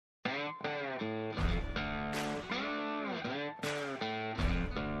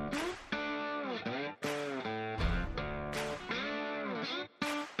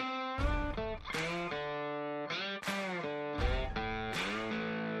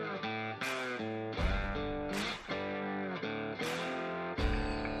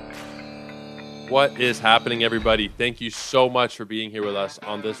What is happening, everybody? Thank you so much for being here with us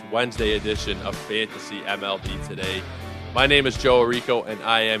on this Wednesday edition of Fantasy MLB Today. My name is Joe Orico, and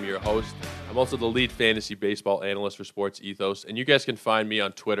I am your host. I'm also the lead fantasy baseball analyst for Sports Ethos, and you guys can find me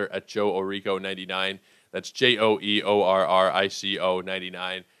on Twitter at Joe Orico99. That's JOEORRICO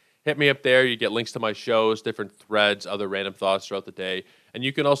 99. Hit me up there. You get links to my shows, different threads, other random thoughts throughout the day. And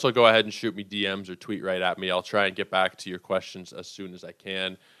you can also go ahead and shoot me DMs or tweet right at me. I'll try and get back to your questions as soon as I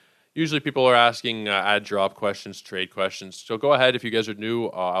can. Usually people are asking ad drop questions, trade questions. So go ahead. If you guys are new,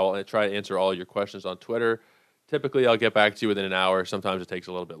 I'll try to answer all your questions on Twitter. Typically, I'll get back to you within an hour. Sometimes it takes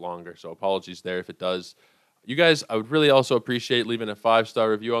a little bit longer. So apologies there if it does. You guys, I would really also appreciate leaving a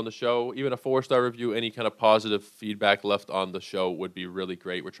 5-star review on the show, even a 4-star review. Any kind of positive feedback left on the show would be really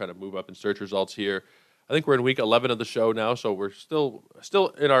great. We're trying to move up in search results here. I think we're in week 11 of the show now, so we're still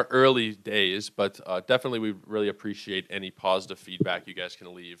in our early days, but definitely we really appreciate any positive feedback you guys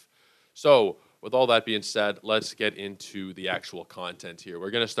can leave. So with all that being said, let's get into the actual content here. We're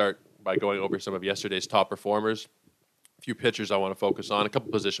going to start by going over some of yesterday's top performers, a few pitchers I want to focus on, a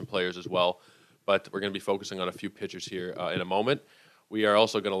couple position players as well, but we're going to be focusing on a few pitchers here in a moment. We are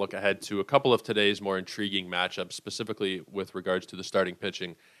also going to look ahead to a couple of today's more intriguing matchups, specifically with regards to the starting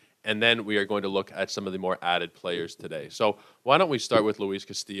pitching. And then we are going to look at some of the more added players today. So why don't we start with Luis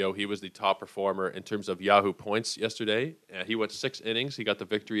Castillo? He was the top performer in terms of Yahoo points yesterday. He went 6 innings. He got the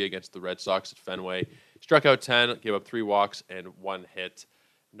victory against the Red Sox at Fenway. Struck out 10, gave up 3 walks, and 1 hit.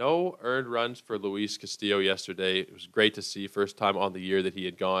 No earned runs for Luis Castillo yesterday. It was great to see. First time on the year that he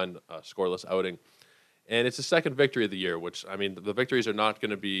had gone scoreless outing. And it's the second victory of the year, which, I mean, the victories are not going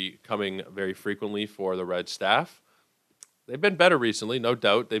to be coming very frequently for the Red staff. They've been better recently, no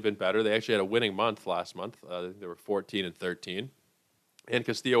doubt. They've been better. They actually had a winning month last month. They were 14-13, and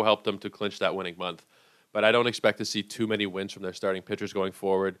Castillo helped them to clinch that winning month. But I don't expect to see too many wins from their starting pitchers going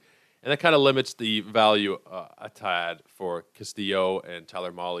forward, and that kind of limits the value a tad for Castillo and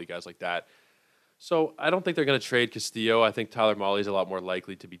Tyler Mahle, guys like that. So I don't think they're going to trade Castillo. I think Tyler Mahle is a lot more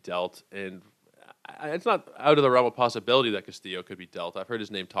likely to be dealt, and it's not out of the realm of possibility that Castillo could be dealt. I've heard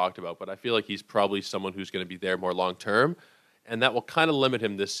his name talked about, but I feel like he's probably someone who's going to be there more long term. And that will kind of limit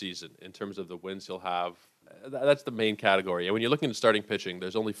him this season in terms of the wins he'll have. That's the main category. And when you're looking at starting pitching,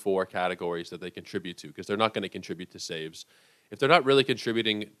 there's only 4 categories that they contribute to because they're not going to contribute to saves. If they're not really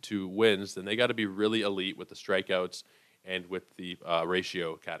contributing to wins, then they got to be really elite with the strikeouts and with the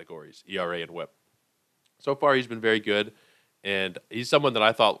ratio categories, ERA and WHIP. So far, he's been very good. And he's someone that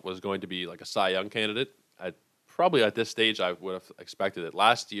I thought was going to be like a Cy Young candidate. Probably at this stage, I would have expected it.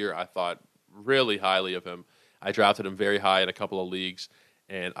 Last year, I thought really highly of him. I drafted him very high in a couple of leagues,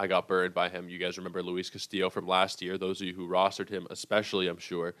 and I got burned by him. You guys remember Luis Castillo from last year, those of you who rostered him especially, I'm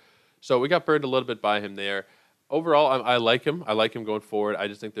sure. So we got burned a little bit by him there. Overall, I like him. I like him going forward. I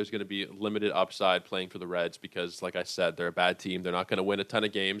just think there's going to be limited upside playing for the Reds because, like I said, they're a bad team. They're not going to win a ton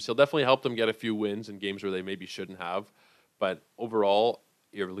of games. He'll definitely help them get a few wins in games where they maybe shouldn't have. But overall,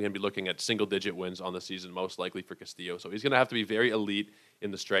 you're going to be looking at single-digit wins on the season, most likely for Castillo. So he's going to have to be very elite in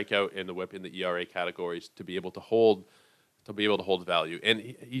the strikeout, in the WHIP, in the ERA categories to be able to hold value. And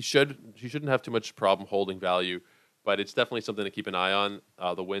he shouldn't have too much problem holding value, but it's definitely something to keep an eye on.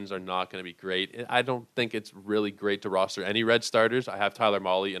 The wins are not going to be great. I don't think it's really great to roster any Red starters. I have Tyler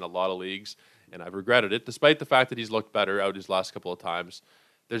Mahle in a lot of leagues, and I've regretted it, despite the fact that he's looked better out his last couple of times.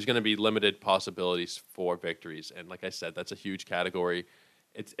 There's going to be limited possibilities for victories, and like I said, that's a huge category.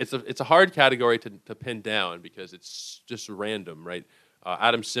 It's a hard category to pin down because it's just random, right?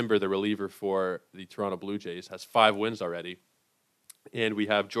 Adam Simber, the reliever for the Toronto Blue Jays, has 5 wins already, and we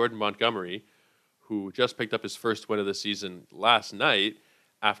have Jordan Montgomery, who just picked up his first win of the season last night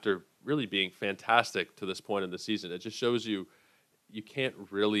after really being fantastic to this point in the season. It just shows you can't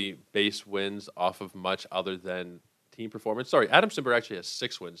really base wins off of much other than team performance. Sorry, Adam Simber actually has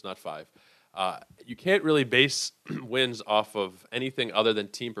 6 wins, not 5. You can't really base wins off of anything other than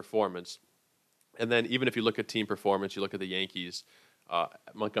team performance. And then even if you look at team performance, you look at the Yankees,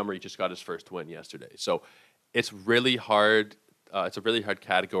 Montgomery just got his first win yesterday. So it's really hard. It's a really hard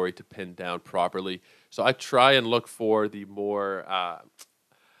category to pin down properly. So I try and look for the more,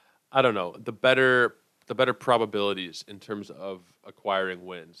 the better probabilities in terms of acquiring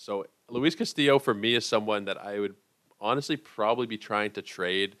wins. So Luis Castillo for me is someone that I would honestly probably be trying to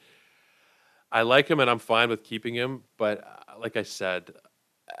trade. I like him and I'm fine with keeping him, but like I said,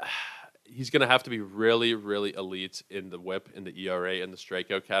 he's going to have to be really, really elite in the WHIP, in the ERA, and the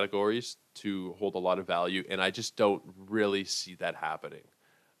strikeout categories to hold a lot of value, and I just don't really see that happening.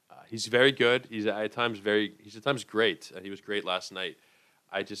 He's very good. He's at times great. He was great last night.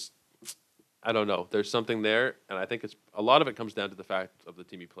 I don't know. There's something there, and I think a lot of it comes down to the fact of the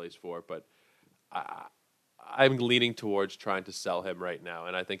team he plays for, but I, I'm leaning towards trying to sell him right now,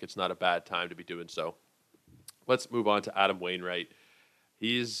 and I think it's not a bad time to be doing so. Let's move on to Adam Wainwright.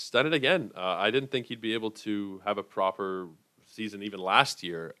 He's done it again. I didn't think he'd be able to have a proper season even last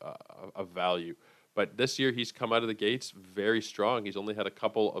year of value. But this year, he's come out of the gates very strong. He's only had a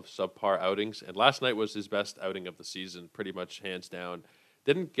couple of subpar outings, and last night was his best outing of the season, pretty much hands down.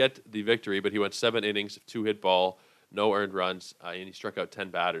 Didn't get the victory, but he went 7 innings, 2 hit ball, no earned runs, and he struck out 10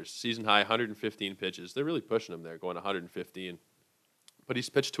 batters. Season high, 115 pitches. They're really pushing him there, going 115. But he's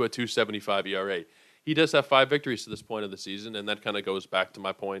pitched to a 2.75 ERA. He does have 5 victories to this point of the season, and that kind of goes back to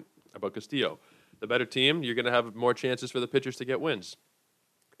my point about Castillo. The better team, you're going to have more chances for the pitchers to get wins.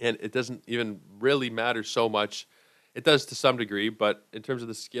 And it doesn't even really matter so much. It does to some degree, but in terms of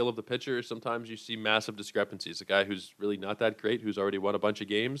the skill of the pitcher, sometimes you see massive discrepancies. A guy who's really not that great, who's already won a bunch of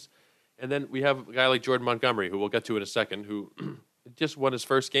games. And then we have a guy like Jordan Montgomery, who we'll get to in a second, who just won his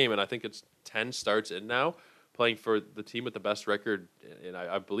first game, and I think it's 10 starts in now, playing for the team with the best record, and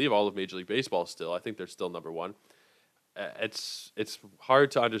I believe all of Major League Baseball still. I think they're still number one. It's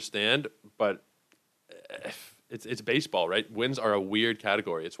hard to understand, but it's baseball, right? Wins are a weird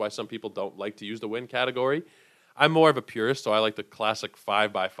category. It's why some people don't like to use the win category. I'm more of a purist, so I like the classic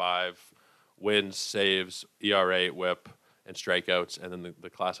 5x5 wins, saves, ERA, WHIP, and strikeouts, and then the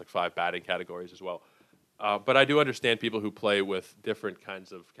classic 5 batting categories as well. But I do understand people who play with different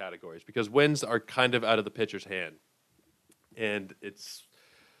kinds of categories because wins are kind of out of the pitcher's hand, and it's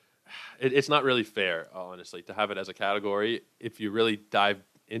not really fair, honestly, to have it as a category. If you really dive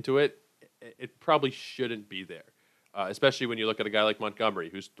into it, it probably shouldn't be there, especially when you look at a guy like Montgomery,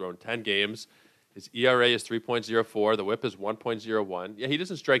 who's thrown 10 games. His ERA is 3.04. The WHIP is 1.01. Yeah, he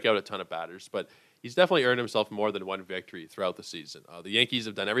doesn't strike out a ton of batters, but he's definitely earned himself more than one victory throughout the season. The Yankees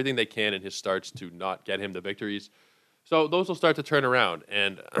have done everything they can in his starts to not get him the victories. So those will start to turn around.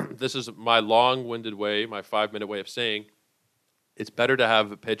 And this is my long-winded way, my 5-minute way of saying it's better to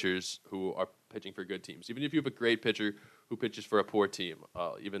have pitchers who are pitching for good teams. Even if you have a great pitcher who pitches for a poor team,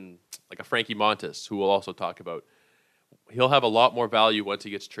 even like a Frankie Montas, who we'll also talk about, he'll have a lot more value once he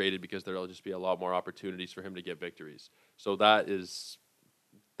gets traded because there will just be a lot more opportunities for him to get victories. So that's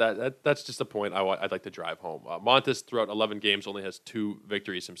just a point I'd like to drive home. Montas, throughout 11 games, only has 2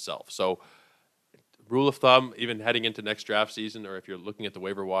 victories himself. So rule of thumb, even heading into next draft season, or if you're looking at the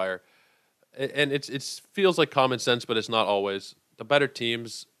waiver wire, and it feels like common sense, but it's not always. The better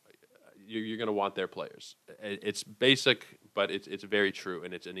teams, you're going to want their players. It's basic, but it's very true,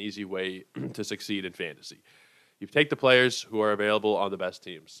 and it's an easy way to succeed in fantasy. You take the players who are available on the best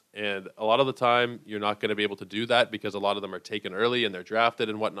teams. And a lot of the time, you're not going to be able to do that because a lot of them are taken early and they're drafted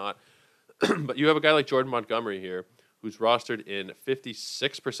and whatnot. But you have a guy like Jordan Montgomery here who's rostered in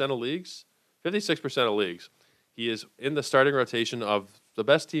 56% of leagues. 56% of leagues. He is in the starting rotation of the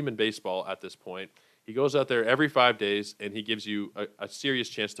best team in baseball at this point. He goes out there every 5 days and he gives you a serious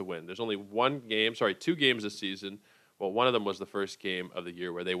chance to win. There's only 2 games this season. Well, one of them was the first game of the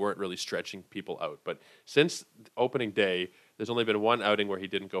year where they weren't really stretching people out. But since opening day, there's only been one outing where he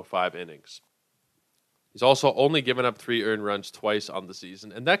didn't go 5 innings. He's also only given up 3 earned runs twice on the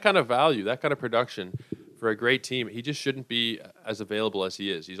season. And that kind of value, that kind of production for a great team, he just shouldn't be as available as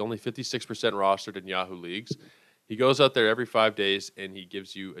he is. He's only 56% rostered in Yahoo leagues. He goes out there every 5 days and he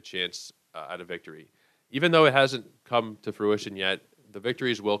gives you a chance at a victory. Even though it hasn't come to fruition yet, the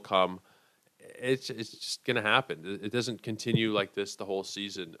victories will come. It's just going to happen. It doesn't continue like this the whole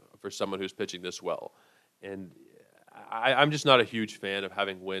season for someone who's pitching this well. And I'm just not a huge fan of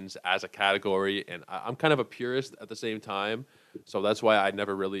having wins as a category, and I'm kind of a purist at the same time. So that's why I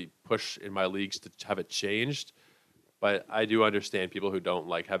never really push in my leagues to have it changed. But I do understand people who don't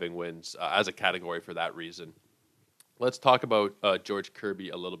like having wins as a category for that reason. Let's talk about George Kirby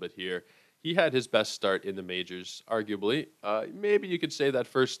a little bit here. He had his best start in the majors, arguably. Maybe you could say that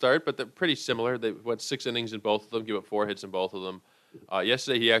first start, but they're pretty similar. They went 6 innings in both of them, gave up 4 hits in both of them.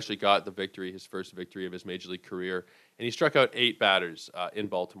 Yesterday, he actually got the victory, his first victory of his major league career, and he struck out 8 batters in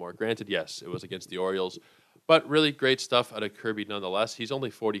Baltimore. Granted, yes, it was against the Orioles, but really great stuff out of Kirby nonetheless. He's only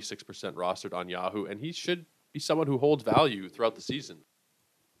 46% rostered on Yahoo, and he should be someone who holds value throughout the season.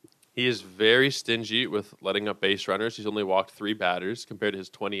 He is very stingy with letting up base runners. He's only walked 3 batters compared to his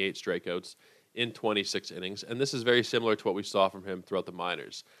 28 strikeouts in 26 innings. And this is very similar to what we saw from him throughout the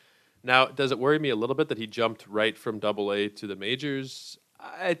minors. Now, does it worry me a little bit that he jumped right from Double-A to the majors?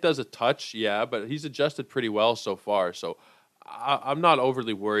 It does a touch, yeah, but he's adjusted pretty well so far. So I'm not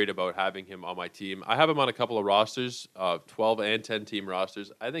overly worried about having him on my team. I have him on a couple of rosters, 12 and 10 team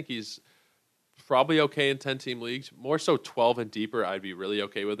rosters. I think he's probably okay in 10-team leagues. More so 12 and deeper, I'd be really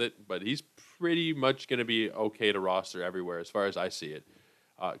okay with it. But he's pretty much going to be okay to roster everywhere as far as I see it.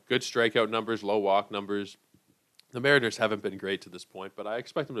 Good strikeout numbers, low walk numbers. The Mariners haven't been great to this point, but I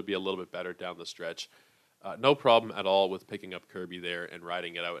expect them to be a little bit better down the stretch. No problem at all with picking up Kirby there and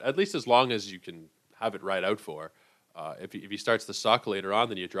riding it out, at least as long as you can have it ride out for. If he starts to suck later on,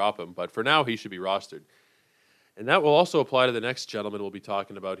 then you drop him. But for now, he should be rostered. And that will also apply to the next gentleman we'll be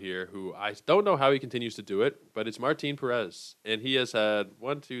talking about here, who I don't know how he continues to do it, but it's Martin Perez. And he has had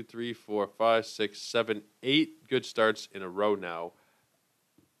 1, 2, 3, 4, 5, 6, 7, 8 good starts in a row now.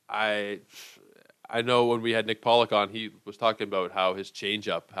 I know when we had Nick Pollock on, he was talking about how his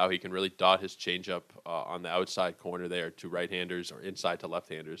changeup, how he can really dot his changeup on the outside corner there to right-handers or inside to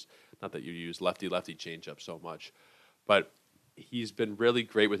left-handers. Not that you use lefty-lefty changeup so much, but he's been really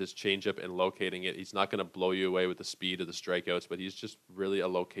great with his changeup and locating it. He's not going to blow you away with the speed of the strikeouts, but he's just really a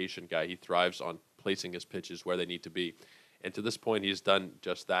location guy. He thrives on placing his pitches where they need to be. And to this point, he's done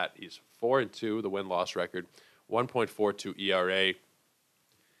just that. He's 4-2, the win-loss record, 1.42 ERA.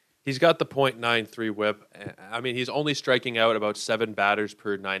 He's got the .93 whip. I mean, he's only striking out about 7 batters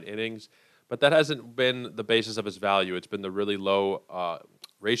per 9 innings, but that hasn't been the basis of his value. It's been the really low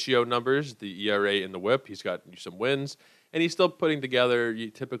ratio numbers, the ERA and the whip. He's got some wins, and he's still putting together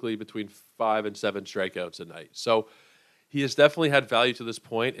typically between 5 and 7 strikeouts a night. So he has definitely had value to this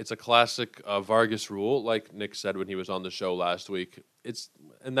point. It's a classic Vargas rule, like Nick said when he was on the show last week.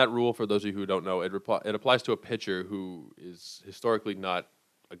 And that rule, for those of you who don't know, it applies to a pitcher who is historically not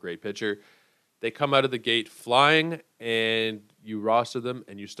a great pitcher. They come out of the gate flying, and you roster them,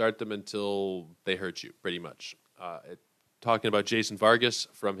 and you start them until they hurt you, pretty much. Talking about Jason Vargas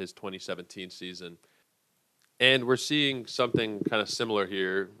from his 2017 season. And we're seeing something kind of similar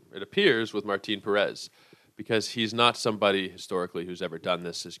here, it appears, with Martin Perez, because he's not somebody historically who's ever done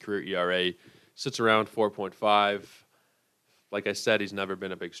this. His career ERA sits around 4.5. Like I said, he's never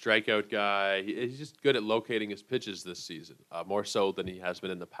been a big strikeout guy. He's just good at locating his pitches this season, more so than he has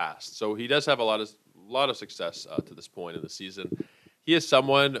been in the past. So he does have a lot of success to this point in the season. He is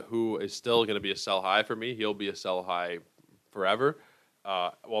someone who is still going to be a sell high for me. He'll be a sell high forever.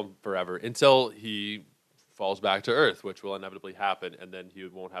 Forever until he falls back to earth, which will inevitably happen, and then he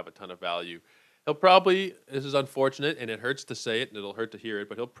won't have a ton of value. He'll probably, this is unfortunate, and it hurts to say it, and it'll hurt to hear it,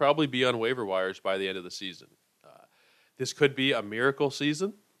 but he'll probably be on waiver wires by the end of the season. This could be a miracle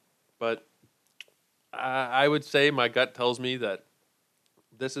season, but I would say my gut tells me that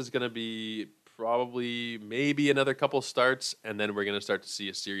this is going to be probably maybe another couple starts, and then we're going to start to see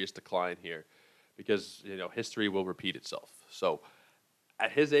a serious decline here because, history will repeat itself. So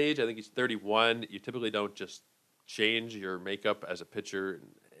at his age, I think he's 31, you typically don't just change your makeup as a pitcher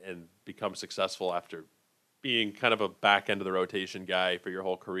and become successful after being kind of a back end of the rotation guy for your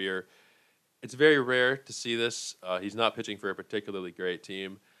whole career. It's very rare to see this. He's not pitching for a particularly great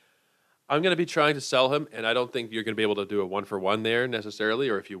team. I'm going to be trying to sell him, and I don't think you're going to be able to do a one-for-one there necessarily,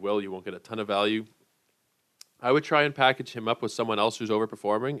 or if you will, you won't get a ton of value. I would try and package him up with someone else who's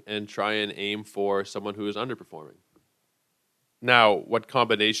overperforming and try and aim for someone who is underperforming. Now, what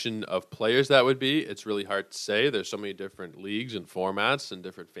combination of players that would be, it's really hard to say. There's so many different leagues and formats and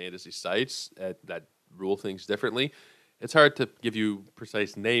different fantasy sites that rule things differently. It's hard to give you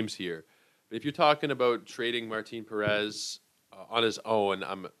precise names here. But if you're talking about trading Martin Perez on his own,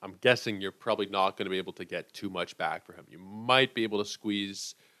 I'm guessing you're probably not going to be able to get too much back for him. You might be able to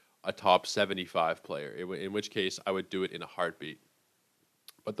squeeze a top 75 player, in which case I would do it in a heartbeat.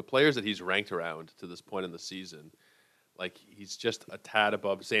 But the players that he's ranked around to this point in the season, like he's just a tad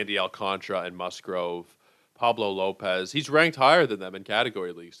above Sandy Alcantara and Musgrove, Pablo Lopez. He's ranked higher than them in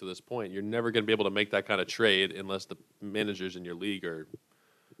category leagues to this point. You're never going to be able to make that kind of trade unless the managers in your league are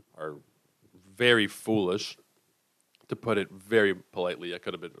very foolish, to put it very politely. I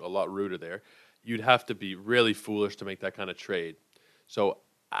could have been a lot ruder there. You'd have to be really foolish to make that kind of trade. So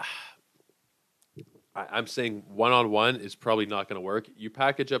I'm saying one-on-one is probably not going to work. You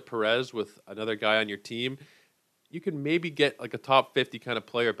package up Perez with another guy on your team, you can maybe get like a top 50 kind of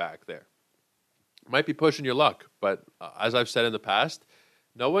player back there. Might be pushing your luck, but as I've said in the past,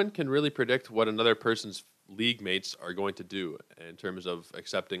 no one can really predict what another person's league mates are going to do in terms of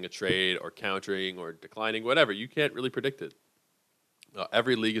accepting a trade or countering or declining, whatever. You can't really predict it.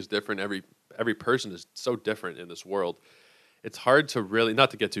 Every league is different. Every person is so different in this world. It's hard to really,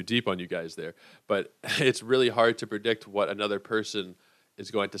 not to get too deep on you guys there, but it's really hard to predict what another person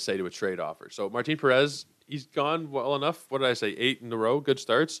is going to say to a trade offer. So Martin Perez, he's gone well enough. What did I say? 8 in a row, good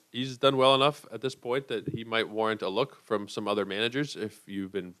starts. He's done well enough at this point that he might warrant a look from some other managers. If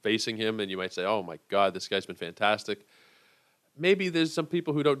you've been facing him and you might say, oh my God, this guy's been fantastic. Maybe there's some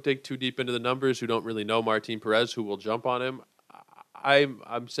people who don't dig too deep into the numbers, who don't really know Martin Perez, who will jump on him.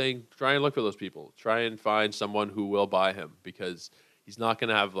 I'm saying try and look for those people. Try and find someone who will buy him because he's not going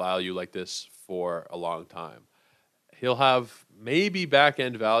to have value like this for a long time. He'll have maybe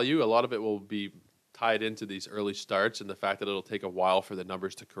back-end value. A lot of it will be tied into these early starts and the fact that it'll take a while for the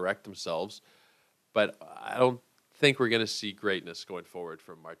numbers to correct themselves. But I don't think we're going to see greatness going forward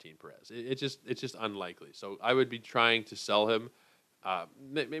from Martin Perez. It's just unlikely. So I would be trying to sell him.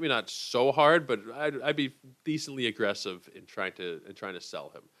 Maybe not so hard, but I'd be decently aggressive in trying to sell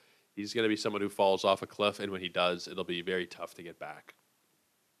him. He's going to be someone who falls off a cliff, and when he does, it'll be very tough to get back.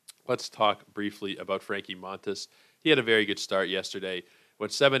 Let's talk briefly about Frankie Montas. He had a very good start yesterday.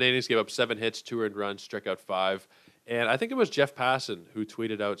 Went 7 innings, gave up 7 hits, 2 earned runs, struck out 5. And I think it was Jeff Passan who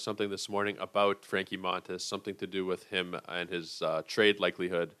tweeted out something this morning about Frankie Montas, something to do with him and his trade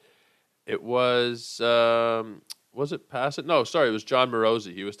likelihood. It was it Passan? No, sorry, it was John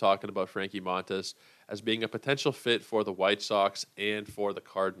Morosi. He was talking about Frankie Montas as being a potential fit for the White Sox and for the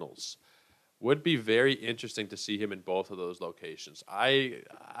Cardinals. Would be very interesting to see him in both of those locations. I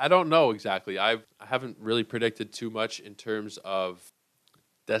don't know exactly. I haven't really predicted too much in terms of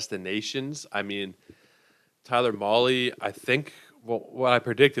destinations. I mean, Tyler Mahle, I think what I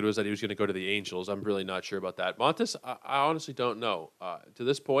predicted was that he was going to go to the Angels. I'm really not sure about that. Montas, I honestly don't know. To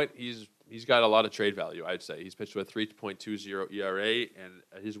this point, he's got a lot of trade value, I'd say. He's pitched with a 3.20 ERA,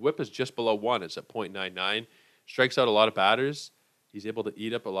 and his whip is just below 1. It's at .99. Strikes out a lot of batters. He's able to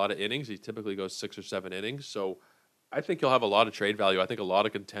eat up a lot of innings. He typically goes 6 or 7 innings. So I think he'll have a lot of trade value. I think a lot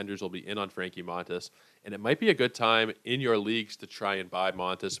of contenders will be in on Frankie Montas. And it might be a good time in your leagues to try and buy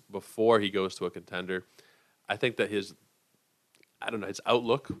Montas before he goes to a contender. I think that his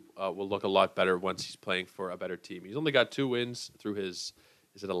outlook will look a lot better once he's playing for a better team. He's only got 2 wins through his,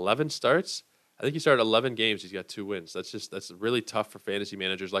 11 starts? I think he started 11 games. He's got 2 wins. That's really tough for fantasy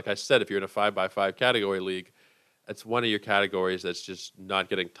managers. Like I said, if you're in a 5x5 category league, that's one of your categories that's just not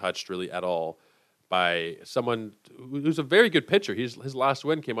getting touched really at all by someone who's a very good pitcher. His last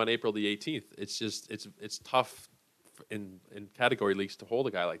win came on April the 18th. It's tough in category leagues to hold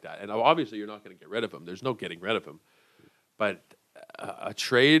a guy like that. And obviously you're not going to get rid of him. There's no getting rid of him. But a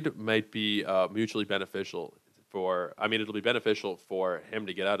trade might be mutually beneficial it'll be beneficial for him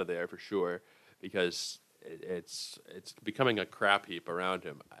to get out of there for sure, because it's becoming a crap heap around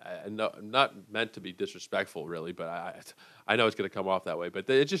him. I'm not meant to be disrespectful, really, but I know it's going to come off that way. But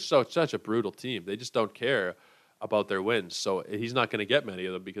it's just such a brutal team. They just don't care about their wins. So he's not going to get many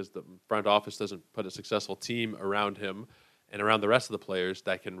of them because the front office doesn't put a successful team around him and around the rest of the players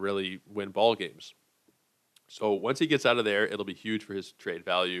that can really win ball games. So once he gets out of there, it'll be huge for his trade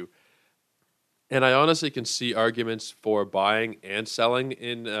value. And I honestly can see arguments for buying and selling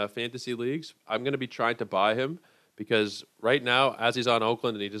in fantasy leagues. I'm going to be trying to buy him because right now, as he's on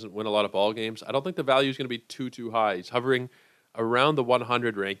Oakland and he doesn't win a lot of ball games, I don't think the value is going to be too high. He's hovering around the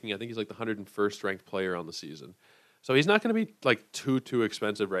 100 ranking. I think he's like the 101st ranked player on the season. So he's not going to be like too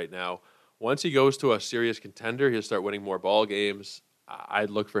expensive right now. Once he goes to a serious contender, he'll start winning more ball games. I'd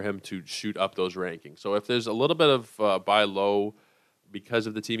look for him to shoot up those rankings. So if there's a little bit of buy low because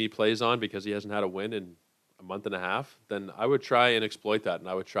of the team he plays on, because he hasn't had a win in a month and a half, then I would try and exploit that, and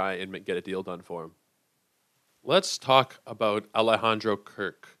I would try and get a deal done for him. Let's talk about Alejandro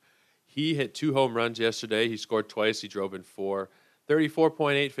Kirk. He hit 2 home runs yesterday. He scored twice. He drove in 4.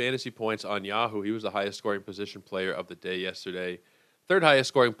 34.8 fantasy points on Yahoo. He was the highest scoring position player of the day yesterday. 3rd highest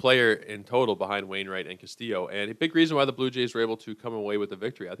scoring player in total behind Wainwright and Castillo. And a big reason why the Blue Jays were able to come away with the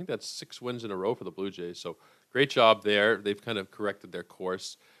victory. I think that's 6 wins in a row for the Blue Jays. So great job there. They've kind of corrected their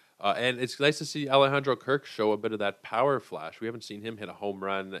course. And it's nice to see Alejandro Kirk show a bit of that power flash. We haven't seen him hit a home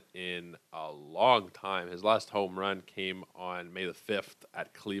run in a long time. His last home run came on May the 5th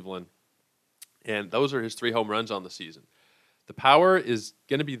at Cleveland. And those are his 3 home runs on the season. The power is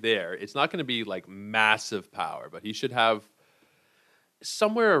going to be there. It's not going to be like massive power, but he should have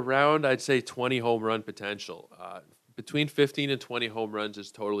somewhere around, I'd say, 20 home run potential. Between 15 and 20 home runs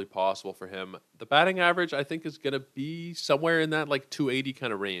is totally possible for him. The batting average, I think, is going to be somewhere in that like 280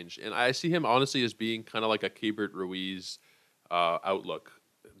 kind of range. And I see him, honestly, as being kind of like a Keibert Ruiz outlook.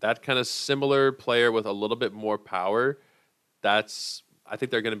 That kind of similar player with a little bit more power. I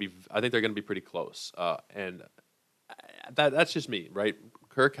think they're going to be pretty close. And that's just me, right?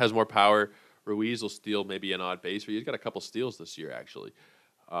 Kirk has more power. Ruiz will steal maybe an odd base for you. He's got a couple steals this year, actually.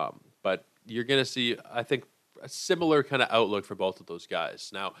 But you're going to see, I think, a similar kind of outlook for both of those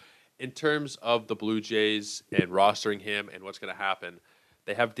guys. Now, in terms of the Blue Jays and rostering him and what's going to happen,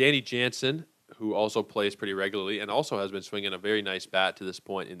 they have Danny Jansen, who also plays pretty regularly and also has been swinging a very nice bat to this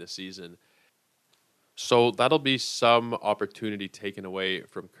point in the season. So that'll be some opportunity taken away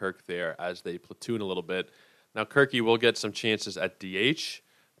from Kirk there as they platoon a little bit. Now, Kirky will get some chances at DH,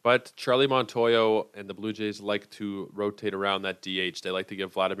 But Charlie Montoyo and the Blue Jays like to rotate around that DH. They like to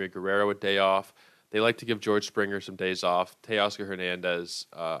give Vladimir Guerrero a day off. They like to give George Springer some days off. Teoscar Hernandez,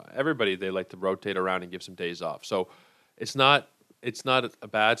 everybody they like to rotate around and give some days off. So it's not a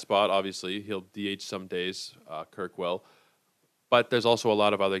bad spot. Obviously, he'll DH some days. Kirk will, but there's also a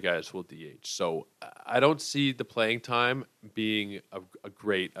lot of other guys who will DH. So I don't see the playing time being a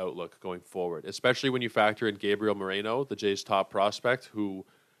great outlook going forward, especially when you factor in Gabriel Moreno, the Jays' top prospect, who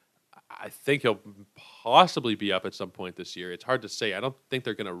I think he'll possibly be up at some point this year. It's hard to say. I don't think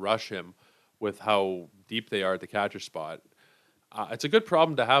they're going to rush him with how deep they are at the catcher spot. It's a good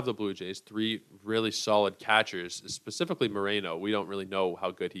problem to have, the Blue Jays. 3 really solid catchers, specifically Moreno. We don't really know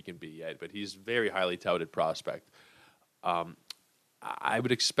how good he can be yet, but he's a very highly touted prospect. I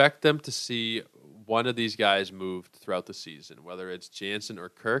would expect them to see one of these guys moved throughout the season, whether it's Jansen or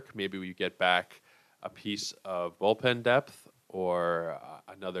Kirk. Maybe we get back a piece of bullpen depth or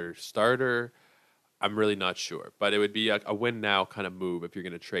another starter. I'm really not sure, but it would be a win now kind of move if you're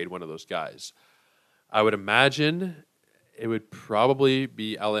going to trade one of those guys. I would imagine it would probably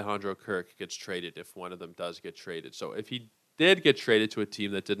be Alejandro Kirk gets traded if one of them does get traded. So if he did get traded to a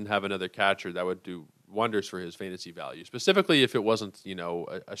team that didn't have another catcher, that would do wonders for his fantasy value. Specifically if it wasn't,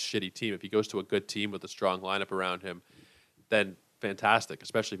 a shitty team. If he goes to a good team with a strong lineup around him, then fantastic,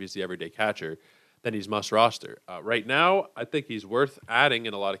 especially if he's the everyday catcher. Then he's must roster. Right now, I think he's worth adding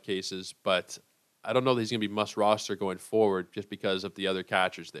in a lot of cases, but I don't know that he's going to be must roster going forward just because of the other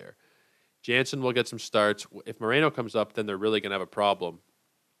catchers there. Jansen will get some starts. If Moreno comes up, then they're really going to have a problem.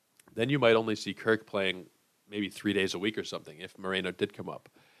 Then you might only see Kirk playing maybe 3 days a week or something if Moreno did come up.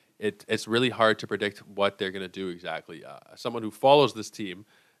 It's really hard to predict what they're going to do exactly. Someone who follows this team,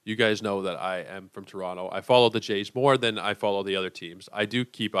 you guys know that I am from Toronto. I follow the Jays more than I follow the other teams. I do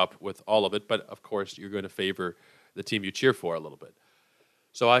keep up with all of it, but of course you're going to favor the team you cheer for a little bit.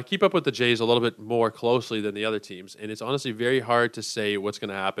 So I keep up with the Jays a little bit more closely than the other teams, and it's honestly very hard to say what's going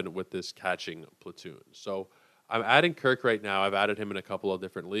to happen with this catching platoon. So I'm adding Kirk right now. I've added him in a couple of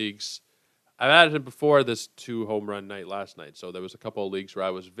different leagues. I've added him before this 2-home run night last night, so there was a couple of leagues where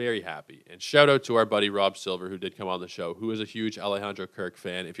I was very happy. And shout out to our buddy Rob Silver, who did come on the show, who is a huge Alejandro Kirk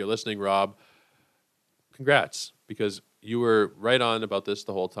fan. If you're listening, Rob, congrats, because you were right on about this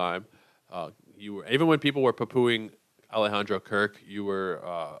the whole time. You were, even when people were poo-pooing Alejandro Kirk, you were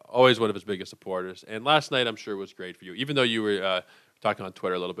always one of his biggest supporters. And last night, I'm sure, was great for you, even though you were talking on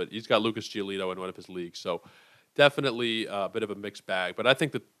Twitter a little bit. He's got Lucas Giolito in one of his leagues, so definitely a bit of a mixed bag. But I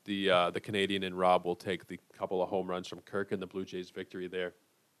think that the Canadian and Rob will take the couple of home runs from Kirk and the Blue Jays' victory there.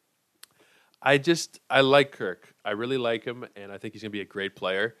 I like Kirk. I really like him, and I think he's going to be a great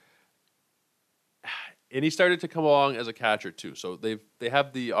player. And he started to come along as a catcher, too. So they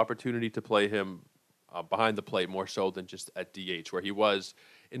have the opportunity to play him behind the plate more so than just at DH, where he was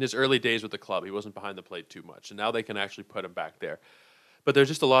in his early days with the club. He wasn't behind the plate too much, and now they can actually put him back there. But there's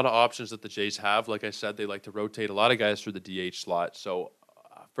just a lot of options that the Jays have. Like I said, they like to rotate a lot of guys through the DH slot. So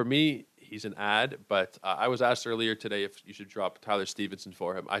for me, he's an ad, but I was asked earlier today if you should drop Tyler Stevenson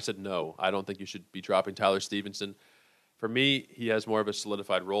for him. I said no. I don't think you should be dropping Tyler Stevenson. For me, he has more of a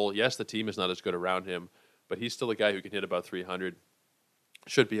solidified role. Yes, the team is not as good around him, but he's still a guy who can hit about 300.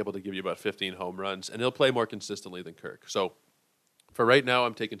 Should be able to give you about 15 home runs, and he'll play more consistently than Kirk. So for right now,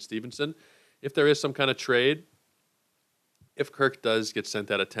 I'm taking Stevenson. If there is some kind of trade, if Kirk does get sent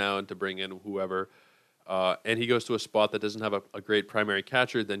out of town to bring in whoever, and he goes to a spot that doesn't have a great primary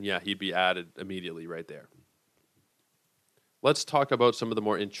catcher, then yeah, he'd be added immediately right there. Let's talk about some of the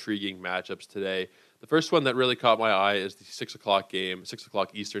more intriguing matchups today. The first one that really caught my eye is the 6 o'clock game, 6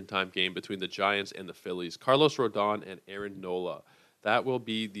 o'clock Eastern time game between the Giants and the Phillies. Carlos Rodon and Aaron Nola. That will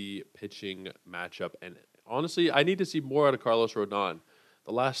be the pitching matchup. And honestly, I need to see more out of Carlos Rodon.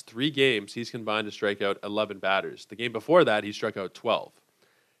 The last 3 games, he's combined to strike out 11 batters. The game before that, he struck out 12.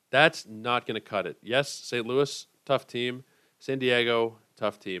 That's not going to cut it. Yes, St. Louis, tough team. San Diego,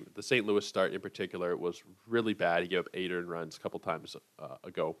 tough team. The St. Louis start in particular was really bad. He gave up 8 earned runs a couple times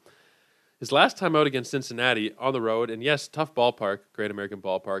ago. His last time out against Cincinnati on the road, and yes, tough ballpark, Great American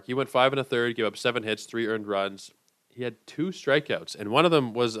Ballpark. He went 5 1/3, gave up 7 hits, 3 earned runs. He had 2 strikeouts, and one of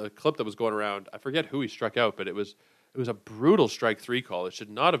them was a clip that was going around. I forget who he struck out, but it was a brutal strike 3 call. It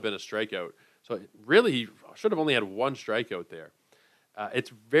should not have been a strikeout. So really, he should have only had 1 strikeout there. It's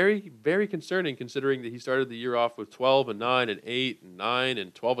very, very concerning considering that he started the year off with 12 and 9 and 8 and 9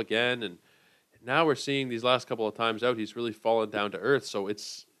 and 12 again, and now we're seeing these last couple of times out, he's really fallen down to earth. So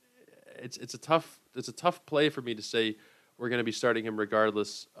it's a tough play for me to say we're going to be starting him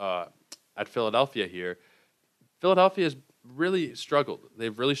regardless at Philadelphia here. Philadelphia has really struggled.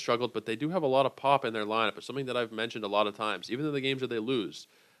 They've really struggled, but they do have a lot of pop in their lineup. It's something that I've mentioned a lot of times. Even in the games that they lose,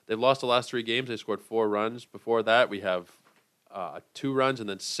 They've lost the last 3 games. They scored 4 runs. Before that, we have 2 runs and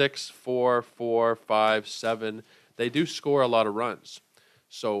then 6, 4, 4, 5, 7. They do score a lot of runs.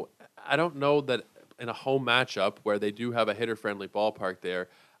 So I don't know that in a home matchup where they do have a hitter-friendly ballpark there,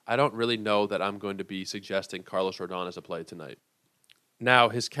 I don't really know that I'm going to be suggesting Carlos Rodon as a play tonight. Now,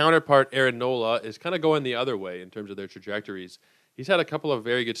 his counterpart, Aaron Nola, is kind of going the other way in terms of their trajectories. He's had a couple of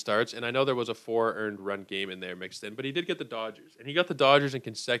very good starts, and I know there was a 4 earned run game in there mixed in, but he did get the Dodgers, and he got the Dodgers in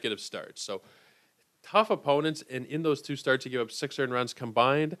consecutive starts. So tough opponents, and in those 2 starts, he gave up 6 earned runs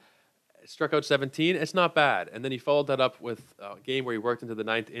combined, struck out 17. It's not bad. And then he followed that up with a game where he worked into the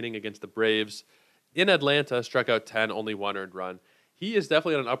 9th inning against the Braves in Atlanta, struck out 10, only 1 earned run. He is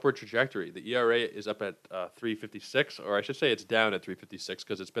definitely on an upward trajectory. The ERA is up at 3.56, or I should say it's down at 3.56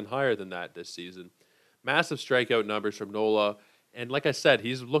 because it's been higher than that this season. Massive strikeout numbers from Nola. And like I said,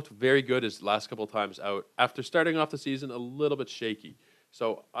 he's looked very good his last couple of times out after starting off the season a little bit shaky.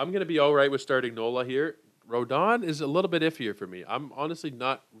 So I'm going to be all right with starting Nola here. Rodon is a little bit iffier for me. I'm honestly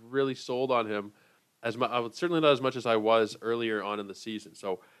not really sold on him as much. Certainly not as much as I was earlier on in the season.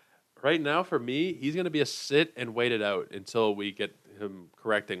 So right now, for me, he's going to be a sit and wait it out until we get him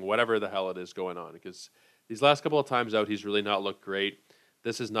correcting whatever the hell it is going on. Because these last couple of times out, he's really not looked great.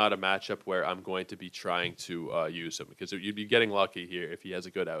 This is not a matchup where I'm going to be trying to use him because you'd be getting lucky here if he has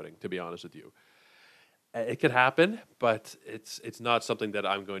a good outing, to be honest with you. It could happen, but it's not something that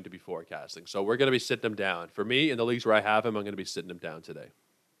I'm going to be forecasting. So we're going to be sitting him down. For me, in the leagues where I have him, I'm going to be sitting him down today.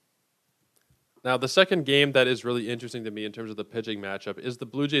 Now, the second game that is really interesting to me in terms of the pitching matchup is the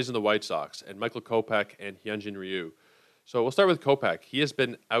Blue Jays and the White Sox, and Michael Kopech and Hyunjin Ryu. So we'll start with Kopech. He has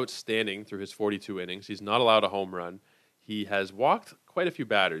been outstanding through his 42 innings. He's not allowed a home run. He has walked quite a few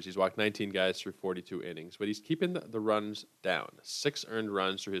batters. He's walked 19 guys through 42 innings, but he's keeping the runs down. 6 earned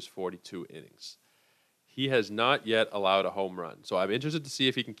runs through his 42 innings. He has not yet allowed a home run. So I'm interested to see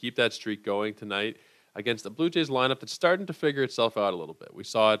if he can keep that streak going tonight against the Blue Jays lineup that's starting to figure itself out a little bit. We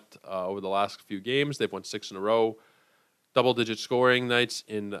saw it over the last few games. They've won 6 in a row, double-digit scoring nights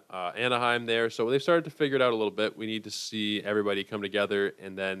in Anaheim there. So they've started to figure it out a little bit. We need to see everybody come together,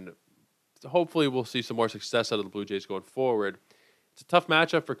 and then hopefully we'll see some more success out of the Blue Jays going forward. It's a tough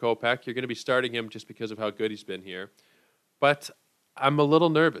matchup for Kopech. You're going to be starting him just because of how good he's been here. But I'm a little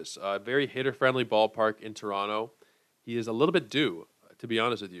nervous. Very hitter-friendly ballpark in Toronto. He is a little bit due, to be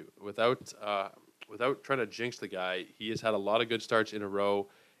honest with you. Without trying to jinx the guy, he has had a lot of good starts in a row.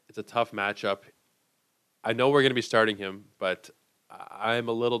 It's a tough matchup. I know we're going to be starting him, but I'm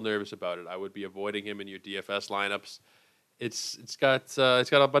a little nervous about it. I would be avoiding him in your DFS lineups. It's got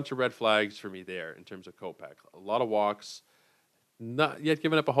a bunch of red flags for me there in terms of Kopech. A lot of walks, not yet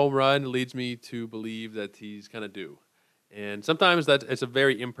giving up a home run leads me to believe that he's kind of due. And sometimes it's a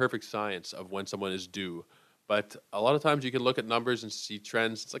very imperfect science of when someone is due. But a lot of times you can look at numbers and see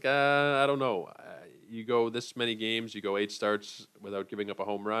trends. It's like, I don't know. You go this many games, you go 8 starts without giving up a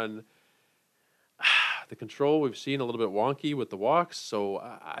home run. The control we've seen a little bit wonky with the walks. So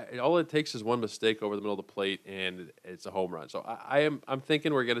all it takes is one mistake over the middle of the plate, and it's a home run. So I'm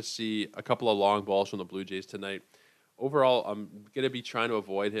thinking we're going to see a couple of long balls from the Blue Jays tonight. Overall, I'm going to be trying to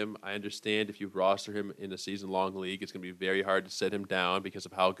avoid him. I understand if you roster him in a season-long league, it's going to be very hard to sit him down because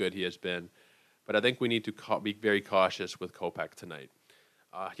of how good he has been. But I think we need to be very cautious with Kopech tonight.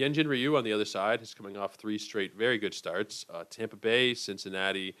 Hyunjin Ryu on the other side is coming off 3 straight very good starts. Tampa Bay,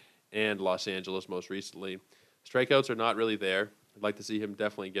 Cincinnati, and Los Angeles most recently. Strikeouts are not really there. I'd like to see him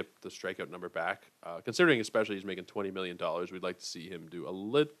definitely get the strikeout number back. Considering especially he's making $20 million, we'd like to see him do a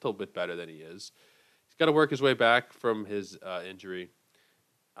little bit better than he is. He's got to work his way back from his injury.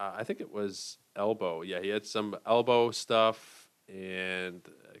 I think it was elbow. Yeah, he had some elbow stuff and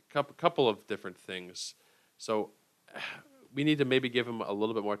a couple of different things. So we need to maybe give him a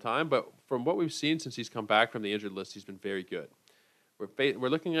little bit more time. But from what we've seen since he's come back from the injured list, he's been very good. We're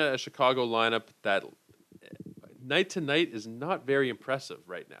looking at a Chicago lineup that night to night is not very impressive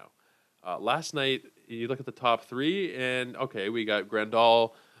right now. Last night, you look at the top 3, and okay, we got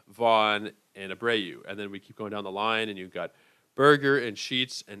Grandal, Vaughn, and Abreu. And then we keep going down the line, and you've got Berger and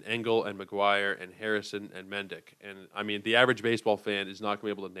Sheets and Engel and McGuire and Harrison and Mendick. And, I mean, the average baseball fan is not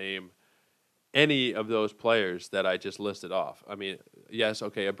going to be able to name any of those players that I just listed off. I mean, yes,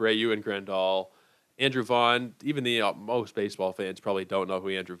 okay, Abreu and Grandal, Andrew Vaughn, even the most baseball fans probably don't know who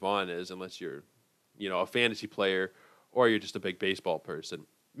Andrew Vaughn is unless you're, a fantasy player or you're just a big baseball person.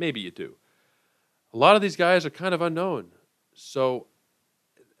 Maybe you do. A lot of these guys are kind of unknown. So,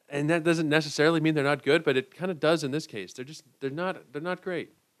 and that doesn't necessarily mean they're not good, but it kind of does in this case. They're not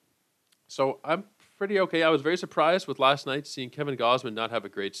great. So I'm pretty okay. I was very surprised with last night seeing Kevin Gausman not have a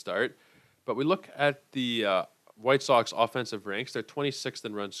great start, but we look at the White Sox offensive ranks. They're 26th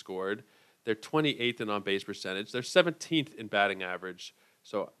in runs scored. They're 28th in on-base percentage. They're 17th in batting average.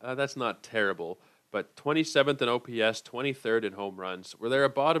 So that's not terrible. But 27th in OPS, 23rd in home runs, where they're a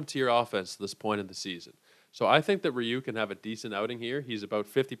bottom-tier offense at this point in the season. So I think that Ryu can have a decent outing here. He's about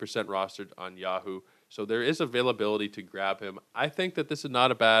 50% rostered on Yahoo, so there is availability to grab him. I think that this is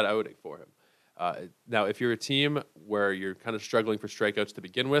not a bad outing for him. Now, if you're a team where you're kind of struggling for strikeouts to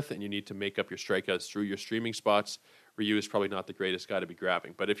begin with and you need to make up your strikeouts through your streaming spots, Ryu is probably not the greatest guy to be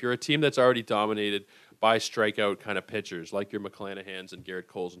grabbing. But if you're a team that's already dominated by strikeout kind of pitchers like your McClanahans and Garrett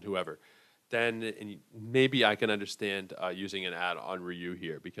Coles and whoever, then maybe I can understand using an ad on Ryu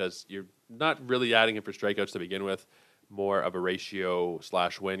here because you're not really adding him for strikeouts to begin with, more of a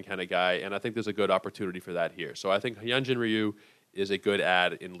ratio/win kind of guy, and I think there's a good opportunity for that here. So I think Hyunjin Ryu is a good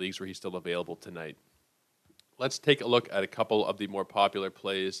ad in leagues where he's still available tonight. Let's take a look at a couple of the more popular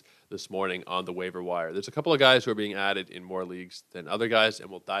plays this morning on the waiver wire. There's a couple of guys who are being added in more leagues than other guys, and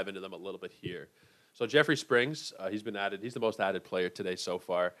we'll dive into them a little bit here. So Jeffrey Springs, he's been added. He's the most added player today so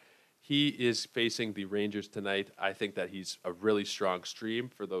far. He is facing the Rangers tonight. I think that he's a really strong stream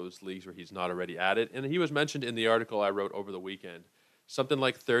for those leagues where he's not already added. And he was mentioned in the article I wrote over the weekend. Something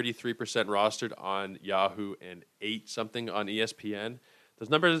like 33% rostered on Yahoo and 8-something on ESPN.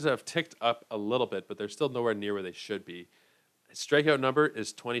 Those numbers have ticked up a little bit, but they're still nowhere near where they should be. His strikeout number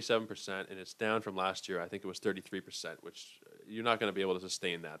is 27%, and it's down from last year. I think it was 33%, which you're not going to be able to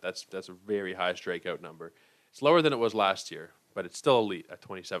sustain that. That's a very high strikeout number. It's lower than it was last year, but it's still elite at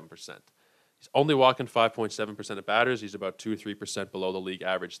 27%. He's only walking 5.7% of batters. He's about 2 or 3% below the league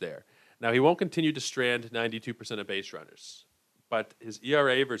average there. Now, he won't continue to strand 92% of base runners, but his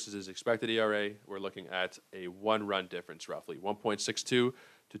ERA versus his expected ERA, we're looking at a 1-run difference roughly, 1.62 to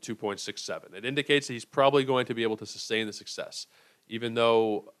 2.67. It indicates that he's probably going to be able to sustain the success, even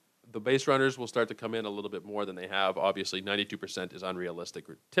though the base runners will start to come in a little bit more than they have. Obviously, 92% is unrealistic.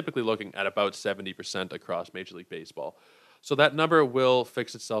 We're typically looking at about 70% across Major League Baseball. So that number will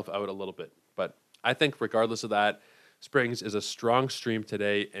fix itself out a little bit. But I think regardless of that, Springs is a strong stream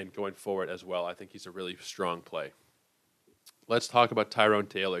today and going forward as well. I think he's a really strong play. Let's talk about Tyrone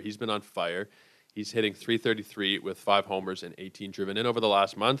Taylor. He's been on fire. He's hitting .333 with 5 homers and 18 driven in over the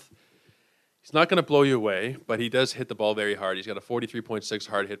last month. He's not going to blow you away, but he does hit the ball very hard. He's got a 43.6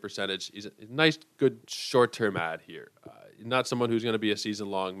 hard hit percentage. He's a nice, good short-term ad here. Not someone who's going to be a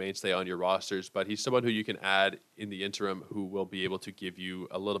season-long mainstay on your rosters, but he's someone who you can add in the interim who will be able to give you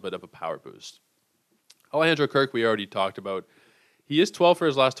a little bit of a power boost. Alejandro Kirk, we already talked about. He is 12 for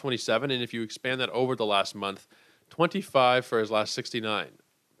his last 27, and if you expand that over the last month, 25 for his last 69.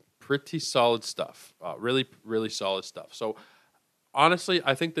 Pretty solid stuff. Really, really solid stuff. So, honestly,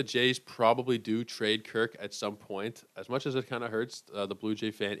 I think the Jays probably do trade Kirk at some point. As much as it kind of hurts, the Blue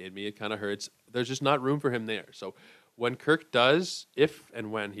Jay fan in me, it kind of hurts. There's just not room for him there. So, when Kirk does, if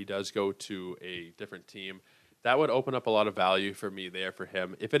and when he does go to a different team, that would open up a lot of value for me there for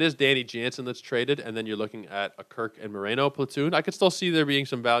him. If it is Danny Jansen that's traded and then you're looking at a Kirk and Moreno platoon, I could still see there being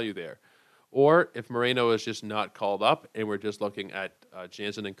some value there. Or if Moreno is just not called up and we're just looking at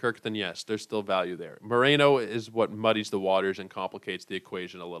Jansen and Kirk, then yes, there's still value there. Moreno is what muddies the waters and complicates the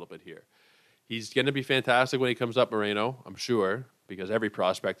equation a little bit here. He's going to be fantastic when he comes up, Moreno, I'm sure, because every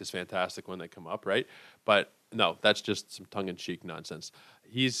prospect is fantastic when they come up, right? But no, that's just some tongue-in-cheek nonsense.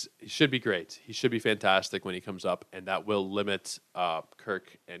 He should be great. He should be fantastic when he comes up, and that will limit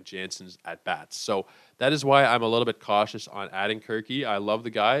Kirk and Jansen's at-bats. So that is why I'm a little bit cautious on adding Kirky. I love the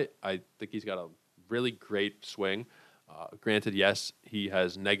guy. I think he's got a really great swing. Granted, yes, he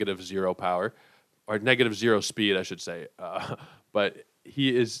has -0 power, or -0 speed, I should say. But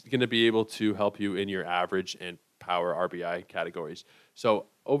he is going to be able to help you in your average and power RBI categories. So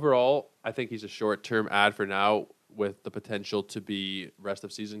overall, I think he's a short-term ad for now with the potential to be rest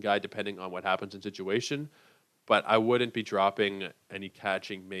of season guy depending on what happens in situation. But I wouldn't be dropping any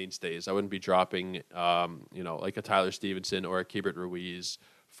catching mainstays. I wouldn't be dropping, like a Tyler Stevenson or a Keibert Ruiz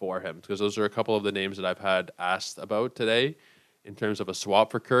for him, because those are a couple of the names that I've had asked about today in terms of a swap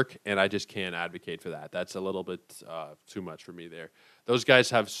for Kirk, and I just can't advocate for that. That's a little bit too much for me there. Those guys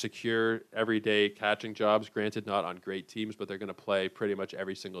have secure everyday catching jobs, granted not on great teams, but they're going to play pretty much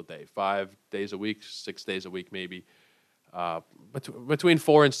every single day, 5 days a week, 6 days a week maybe, between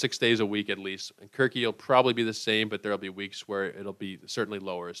 4 and 6 days a week at least. And Kirky will probably be the same, but there'll be weeks where it'll be certainly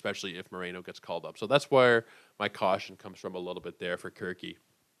lower, especially if Moreno gets called up. So that's where my caution comes from a little bit there for Kirky.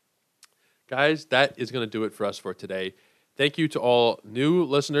 Guys, that is going to do it for us for today. Thank you to all new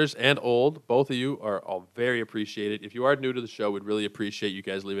listeners and old. Both of you are all very appreciated. If you are new to the show, we'd really appreciate you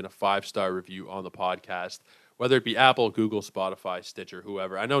guys leaving a 5-star review on the podcast, whether it be Apple, Google, Spotify, Stitcher,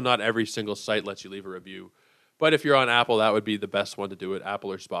 whoever. I know not every single site lets you leave a review, But if you're on Apple, that would be the best one to do it.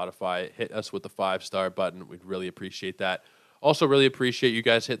 Apple or Spotify. Hit us with the 5-star button. We'd really appreciate that. Also, really appreciate you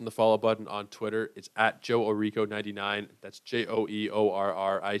guys hitting the follow button on Twitter. It's at Joe Orrico99. That's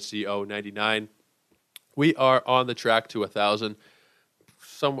JOEORRICO 99. We are on the track to 1,000.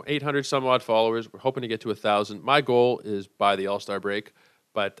 Some 800 some odd followers. We're hoping to get to 1,000. My goal is by the All-Star break,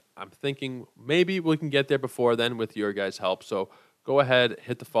 but I'm thinking maybe we can get there before then with your guys' help. So go ahead,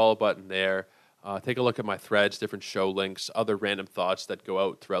 hit the follow button there. Take a look at my threads, different show links, other random thoughts that go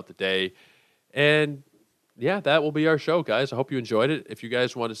out throughout the day. And yeah, that will be our show, guys. I hope you enjoyed it. If you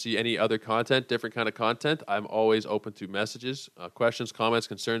guys want to see any other content, different kind of content, I'm always open to messages, questions, comments,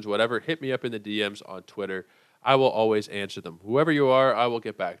 concerns, whatever. Hit me up in the DMs on Twitter. I will always answer them. Whoever you are, I will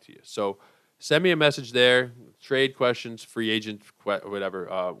get back to you. So send me a message there. Trade questions, free agent,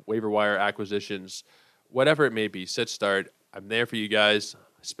 whatever, waiver wire acquisitions, whatever it may be. Sit start. I'm there for you guys.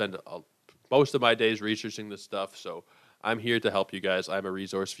 I spend most of my days researching this stuff, so I'm here to help you guys. I'm a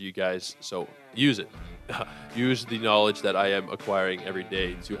resource for you guys, so use it. Use the knowledge that I am acquiring every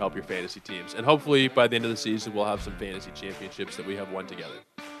day to help your fantasy teams. And hopefully by the end of the season, we'll have some fantasy championships that we have won together.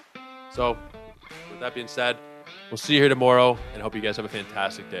 So with that being said, we'll see you here tomorrow, and hope you guys have a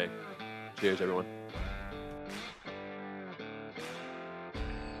fantastic day. Cheers, everyone.